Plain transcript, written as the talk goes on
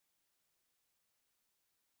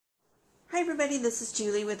Hi everybody, this is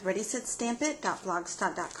Julie with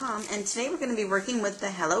ReadySetStampIt.blogspot.com, and today we're going to be working with the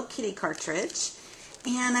Hello Kitty cartridge.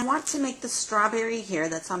 And I want to make the strawberry here.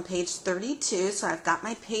 That's on page 32, so I've got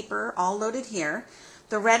my paper all loaded here.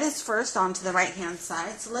 The red is first onto the right hand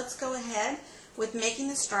side, so let's go ahead with making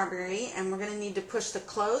the strawberry, and we're going to need to push the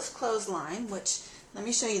close line, which, let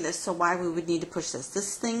me show you this, so why we would need to push this.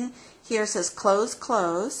 This thing here says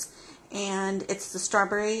close, and it's the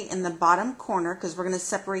strawberry in the bottom corner because we're going to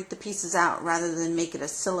separate the pieces out rather than make it a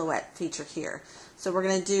silhouette feature here. So we're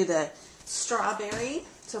going to do the strawberry.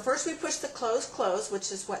 So first we push the close,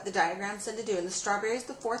 which is what the diagram said to do, and the strawberry is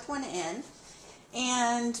the fourth one in.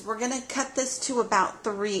 And we're going to cut this to about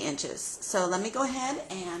 3 inches. So let me go ahead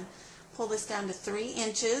and pull this down to 3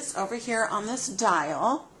 inches over here on this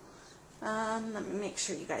dial. Let me make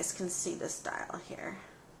sure you guys can see this dial here.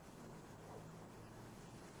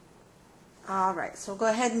 Alright, so go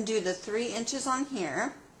ahead and do the 3 inches on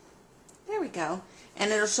here. There we go.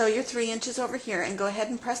 And it'll show your 3 inches over here. And go ahead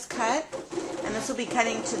and press cut. And this will be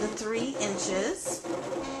cutting to the 3 inches.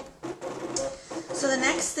 So the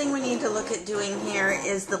next thing we need to look at doing here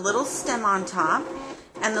is the little stem on top.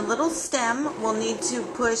 And the little stem will need to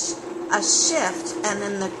push a shift, and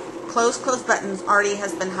then the close button already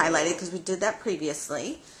has been highlighted because we did that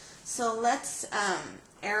previously. So let's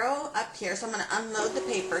arrow up here. So I'm going to unload the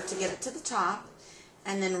paper to get it to the top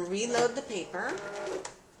and then reload the paper.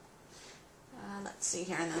 Let's see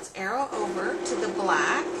here, and let's arrow over to the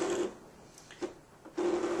black.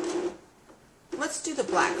 Let's do the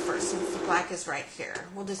black first since the black is right here.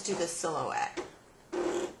 We'll just do the silhouette.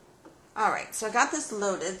 Alright, so I got this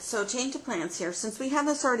loaded. So change of plans here. Since we have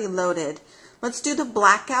this already loaded, let's do the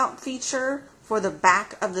blackout feature for the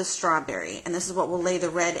back of the strawberry. And this is what will lay the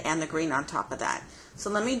red and the green on top of that. So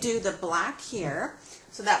let me do the black here.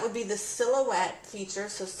 So that would be the silhouette feature.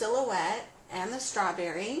 So silhouette and the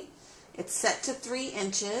strawberry. It's set to 3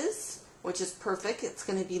 inches, which is perfect. It's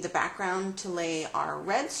going to be the background to lay our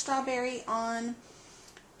red strawberry on.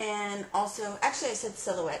 And also, actually I said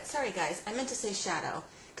silhouette. Sorry guys, I meant to say shadow,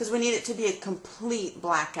 because we need it to be a complete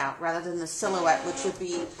blackout rather than the silhouette, which would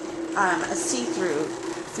be a see-through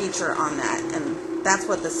feature on that. And that's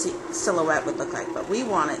what the silhouette would look like. But we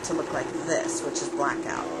want it to look like this, which is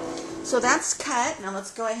blackout. So that's cut. Now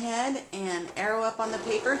let's go ahead and arrow up on the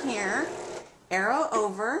paper here. Arrow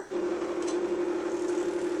over.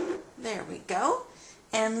 There we go.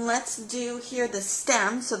 And let's do here the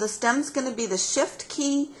stem. So the stem's going to be the shift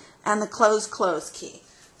key and the close key.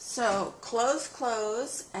 So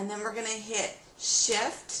close, and then we're going to hit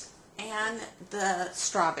shift and the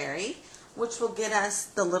strawberry, which will get us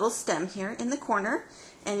the little stem here in the corner.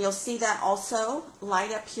 And you'll see that also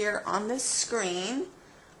light up here on this screen.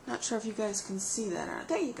 Not sure if you guys can see that or not.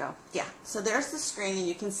 There you go. Yeah, so there's the screen and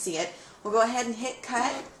you can see it. We'll go ahead and hit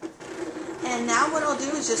cut. And now what I'll do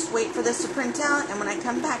is just wait for this to print out, and when I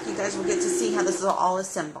come back you guys will get to see how this is all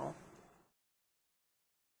assembled.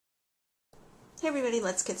 Hey everybody,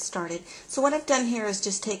 let's get started. So what I've done here is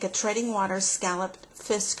just take a treading water scalloped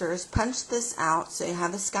Fiskars, punch this out so you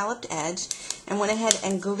have a scalloped edge, and went ahead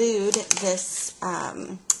and glued this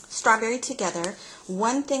strawberry together.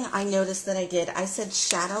 One thing I noticed that I did, I said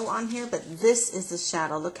shadow on here, but this is the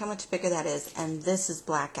shadow. Look how much bigger that is, and this is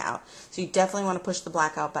blackout. So you definitely want to push the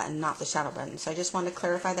blackout button, not the shadow button. So I just wanted to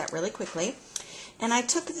clarify that really quickly. And I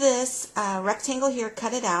took this rectangle here,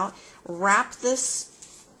 cut it out, wrapped this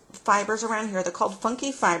fibers around here. They're called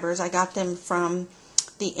funky fibers. I got them from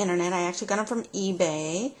the internet. I actually got them from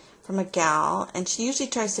eBay from a gal, and she usually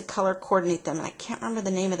tries to color coordinate them, and I can't remember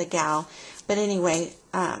the name of the gal, but anyway,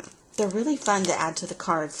 they're really fun to add to the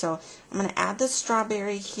card. So I'm going to add the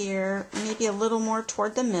strawberry here, maybe a little more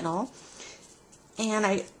toward the middle, and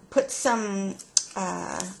I put some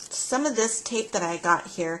of this tape that I got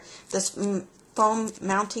here, this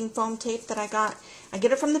mounting foam tape that I got. I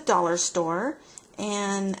get it from the dollar store,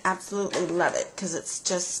 and absolutely love it because it's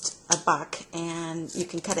just $1, and you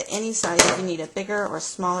can cut it any size if you need it bigger or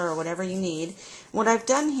smaller or whatever you need. What I've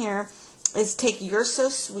done here is take You're So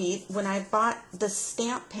Sweet. When I bought the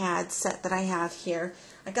stamp pad set that I have here,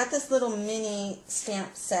 I got this little mini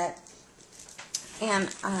stamp set,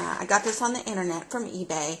 and I got this on the internet from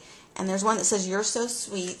eBay, and there's one that says You're So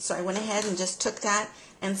Sweet, so I went ahead and just took that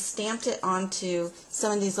and stamped it onto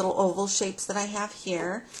some of these little oval shapes that I have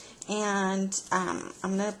here. And I'm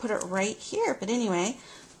going to put it right here. But anyway,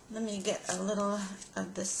 let me get a little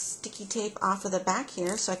of this sticky tape off of the back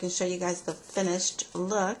here so I can show you guys the finished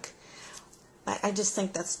look. But I just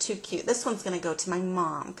think that's too cute. This one's going to go to my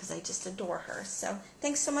mom because I just adore her. So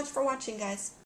thanks so much for watching, guys.